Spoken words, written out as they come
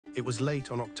It was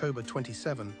late on October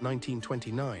 27,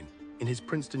 1929, in his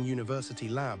Princeton University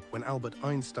lab when Albert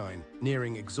Einstein,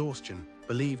 nearing exhaustion,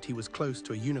 believed he was close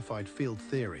to a unified field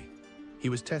theory. He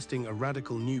was testing a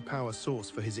radical new power source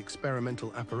for his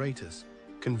experimental apparatus,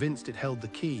 convinced it held the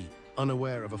key,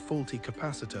 unaware of a faulty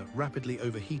capacitor rapidly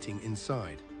overheating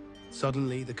inside.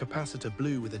 Suddenly, the capacitor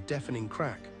blew with a deafening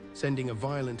crack, sending a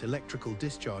violent electrical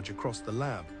discharge across the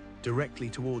lab, directly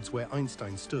towards where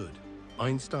Einstein stood.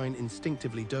 Einstein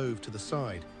instinctively dove to the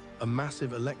side, a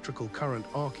massive electrical current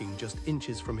arcing just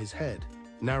inches from his head,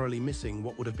 narrowly missing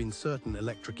what would have been certain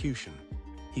electrocution.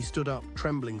 He stood up,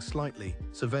 trembling slightly,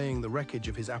 surveying the wreckage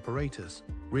of his apparatus,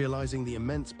 realizing the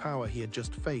immense power he had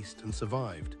just faced and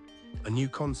survived. A new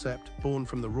concept, born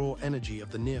from the raw energy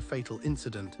of the near-fatal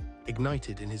incident,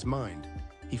 ignited in his mind.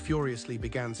 He furiously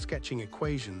began sketching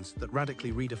equations that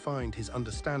radically redefined his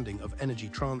understanding of energy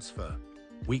transfer.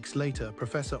 Weeks later,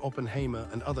 Professor Oppenheimer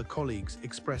and other colleagues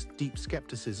expressed deep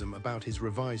skepticism about his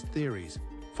revised theories,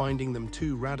 finding them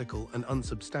too radical and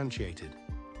unsubstantiated.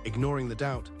 Ignoring the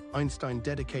doubt, Einstein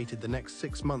dedicated the next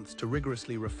 6 months to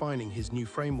rigorously refining his new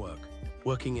framework,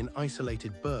 working in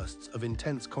isolated bursts of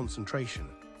intense concentration.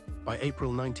 By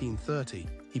April 1930,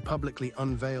 he publicly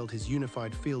unveiled his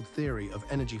unified field theory of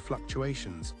energy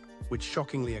fluctuations, which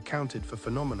shockingly accounted for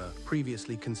phenomena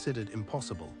previously considered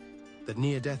impossible. That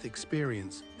near-death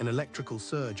experience, an electrical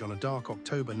surge on a dark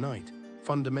October night,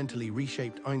 fundamentally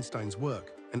reshaped Einstein's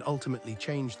work and ultimately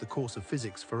changed the course of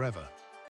physics forever.